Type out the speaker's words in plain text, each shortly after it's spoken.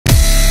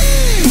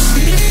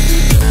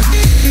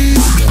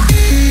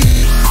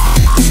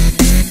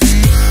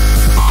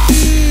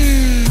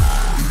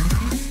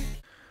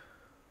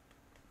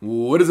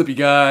What is up, you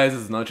guys?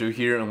 This is Nacho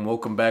here, and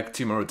welcome back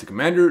to my Road to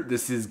Commander.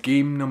 This is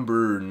game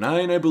number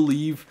 9, I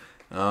believe.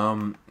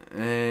 And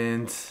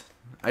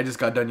I just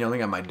got done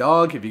yelling at my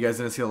dog. If you guys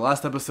didn't see the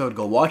last episode,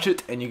 go watch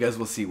it, and you guys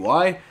will see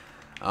why.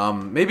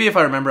 Maybe if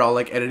I remember, I'll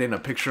like edit in a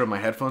picture of my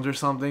headphones or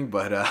something.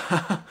 But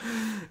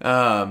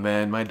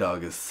man, my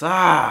dog is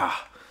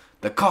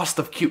the cost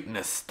of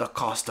cuteness. The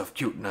cost of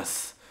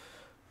cuteness.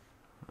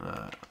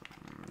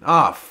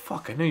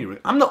 Fuck, I knew you were...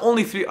 I'm the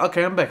only 3...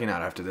 Okay, I'm backing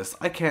out after this.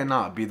 I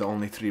cannot be the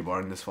only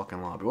 3-bar in this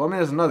fucking lobby. Well, I mean,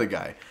 there's another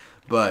guy.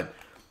 But,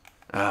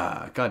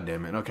 god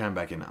damn it. Okay, I'm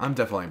backing out. I'm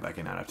definitely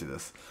backing out after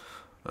this.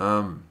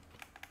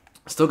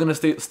 Still gonna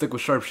stick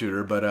with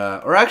Sharpshooter, but,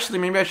 or actually,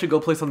 maybe I should go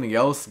play something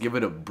else, give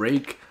it a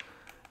break,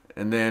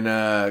 and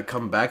then,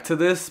 come back to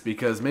this,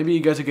 because maybe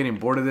you guys are getting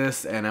bored of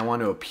this, and I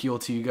want to appeal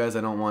to you guys.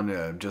 I don't want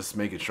to just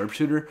make it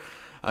Sharpshooter.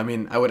 I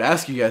mean, I would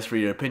ask you guys for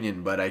your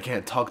opinion, but I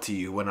can't talk to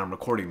you when I'm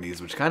recording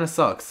these, which kind of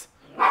sucks.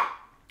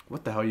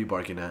 What the hell are you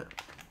barking at?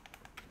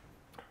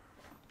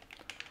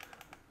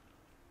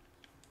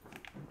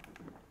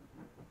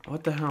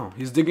 What the hell?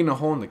 He's digging a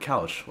hole in the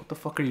couch. What the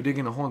fuck are you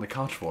digging a hole in the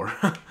couch for?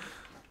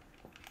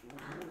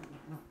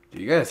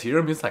 Do you guys hear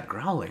him? He's like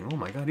growling. Oh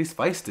my god, he's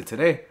feisty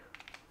today.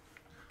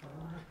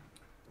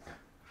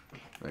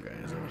 That guy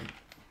is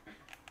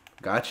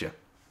gotcha.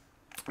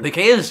 The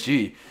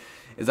KSG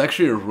is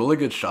actually a really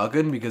good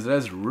shotgun because it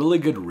has really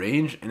good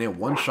range and it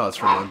one-shots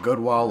from a good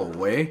while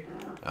away.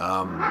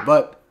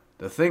 But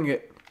the thing,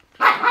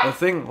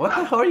 what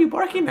the hell are you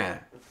barking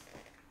at?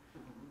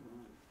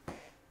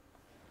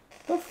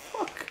 The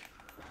fuck?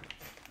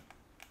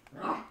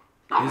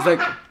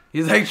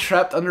 He's like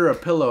trapped under a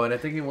pillow, and I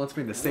think he wants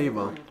me to save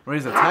him. Or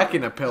he's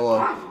attacking a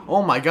pillow.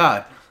 Oh my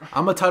god.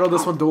 I'm gonna title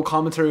this one Dual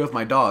Commentary with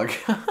My Dog.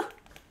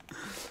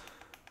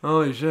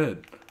 Holy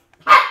shit.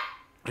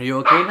 Are you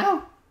okay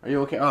now? Are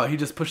you okay? Oh, he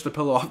just pushed the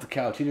pillow off the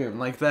couch. He didn't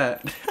like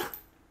that.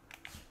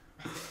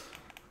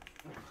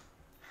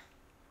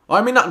 Oh,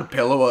 I mean, not a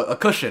pillow, a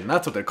cushion.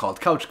 That's what they're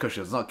called. Couch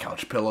cushions, not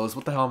couch pillows.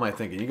 What the hell am I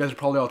thinking? You guys are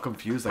probably all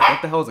confused. Like,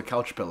 what the hell is a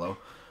couch pillow?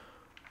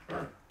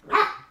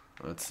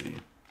 Let's see.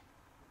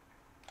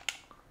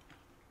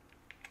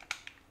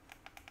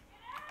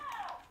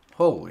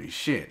 Holy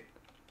shit.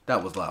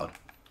 That was loud.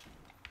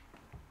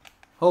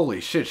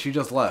 Holy shit, she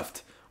just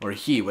left. Or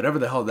he, whatever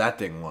the hell that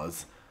thing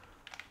was.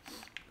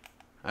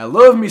 I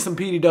love me some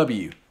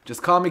PDW.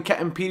 Just call me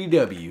Captain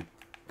PDW.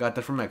 Got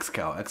that from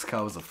XCal.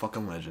 XCal is a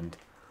fucking legend.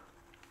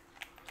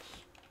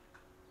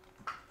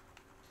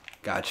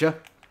 Gotcha.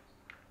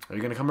 Are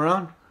you gonna come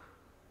around?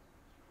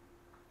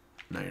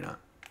 No, you're not.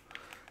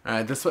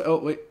 Alright, this way. Oh,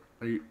 wait.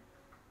 Are you...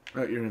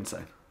 Oh, you're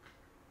inside.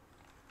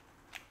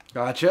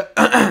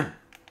 Gotcha.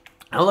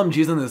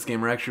 LMGs in this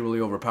game are actually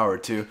really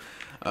overpowered, too.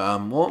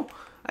 Well,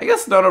 I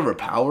guess not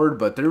overpowered,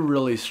 but they're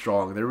really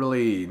strong. They're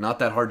really not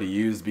that hard to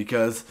use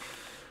because...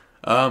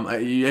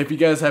 if you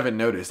guys haven't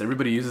noticed,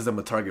 everybody uses them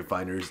with target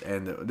finders,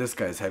 and this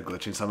guy's head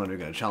glitching, so I'm not even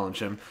going to challenge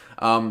him.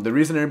 The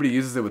reason everybody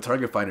uses it with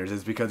target finders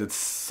is because it's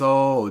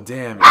so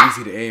damn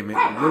easy to aim.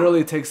 It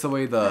literally takes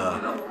away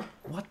the...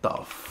 What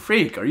the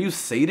freak? Are you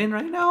Satan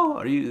right now?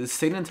 Is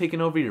Satan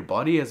taking over your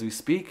body as we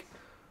speak?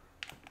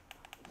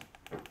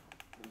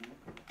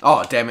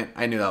 Oh, damn it.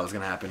 I knew that was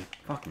going to happen.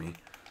 Fuck me.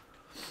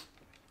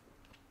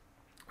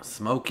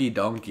 Smoky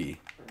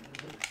donkey.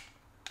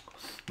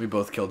 We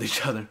both killed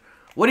each other.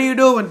 What are you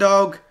doing,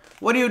 dog?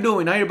 What are you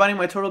doing? Now you're biting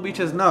my Turtle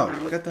Beaches? No.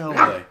 Get the hell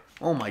away.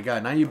 Oh my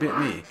god, now you bit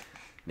me.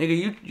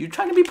 Nigga, you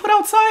trying to be put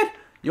outside?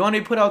 You want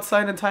to be put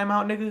outside in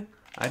timeout, nigga?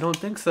 I don't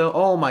think so.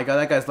 Oh my god,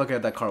 that guy's looking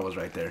at that car was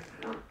right there.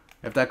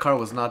 If that car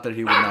was not there,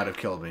 he would not have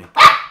killed me.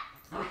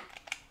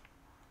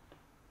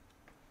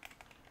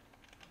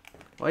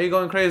 Why are you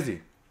going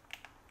crazy?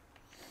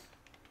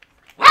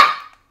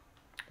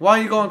 Why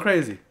are you going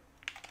crazy?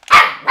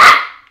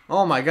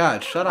 Oh my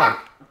god, shut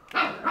up.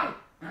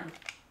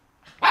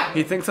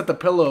 He thinks that the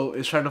pillow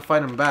is trying to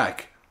fight him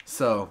back.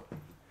 So,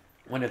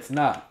 when it's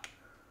not.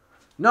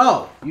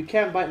 No! You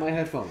can't bite my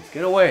headphones.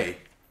 Get away.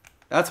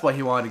 That's why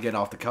he wanted to get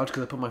off the couch,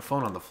 because I put my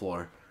phone on the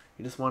floor.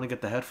 He just wanted to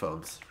get the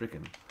headphones.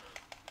 Freaking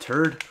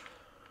turd.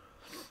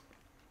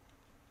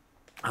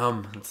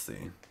 Let's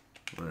see.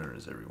 Where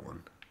is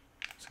everyone?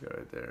 This guy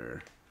right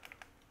there.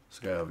 This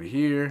guy over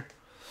here.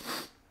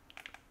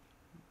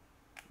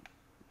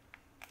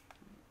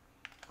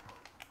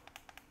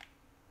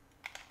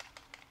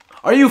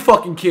 Are you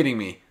fucking kidding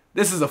me?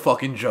 This is a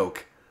fucking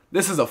joke.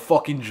 This is a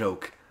fucking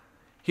joke.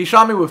 He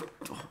shot me with...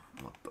 Oh,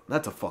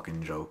 that's a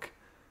fucking joke.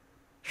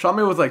 Shot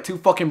me with like 2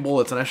 fucking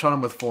bullets and I shot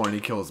him with 4 and he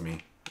kills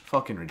me.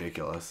 Fucking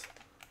ridiculous.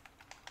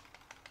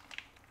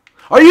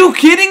 Are you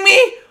kidding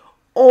me?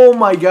 Oh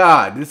my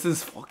god. This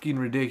is fucking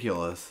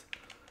ridiculous.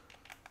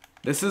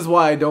 This is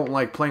why I don't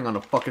like playing on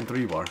a fucking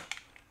 3-bar.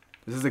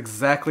 This is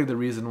exactly the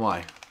reason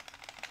why.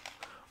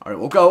 Alright,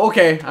 we'll go.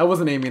 Okay, I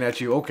wasn't aiming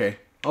at you. Okay.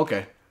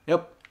 Okay.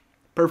 Yep.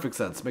 Perfect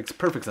sense. Makes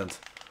perfect sense.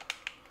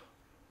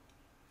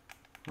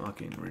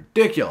 Fucking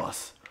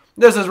ridiculous.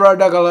 This is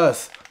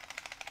ridiculous.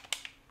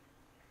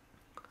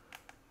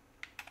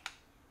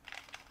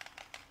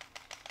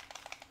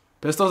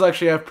 Pistols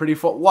actually have pretty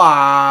full.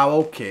 Wow,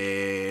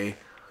 okay.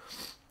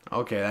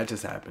 Okay, that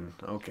just happened.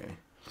 Okay.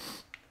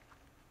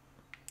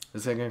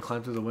 Is that gonna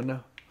climb through the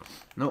window?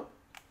 Nope.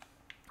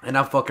 And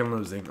I'm fucking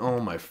losing. Oh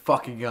my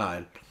fucking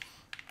god.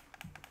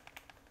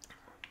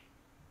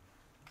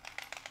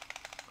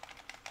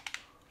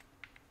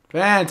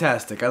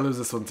 Fantastic. I lose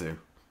this one too.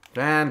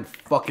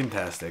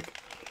 Fan-fucking-tastic.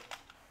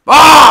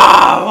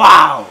 Ah!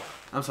 Wow!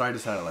 I'm sorry, I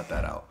just had to let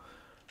that out.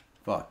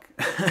 Fuck.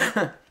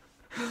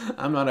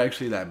 I'm not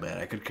actually that bad.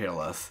 I could care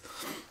less.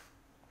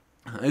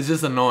 It's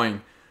just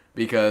annoying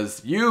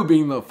because you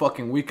being the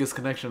fucking weakest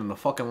connection in the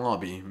fucking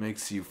lobby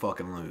makes you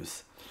fucking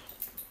lose.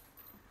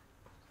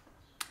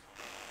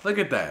 Look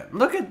at that.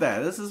 Look at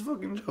that. This is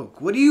fucking joke.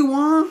 What do you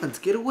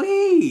want? Get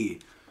away.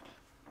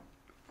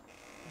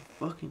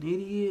 Fucking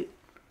idiot.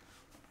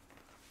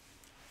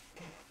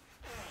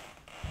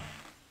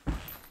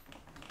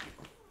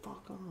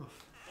 Fuck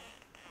off.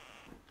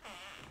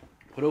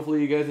 But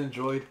hopefully you guys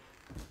enjoyed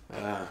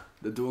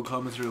the dual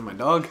commentary with my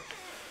dog.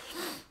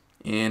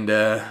 And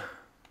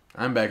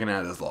I'm backing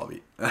out of this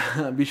lobby.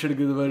 Be sure to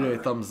give the video a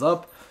thumbs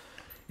up.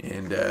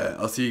 And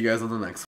I'll see you guys on the next one.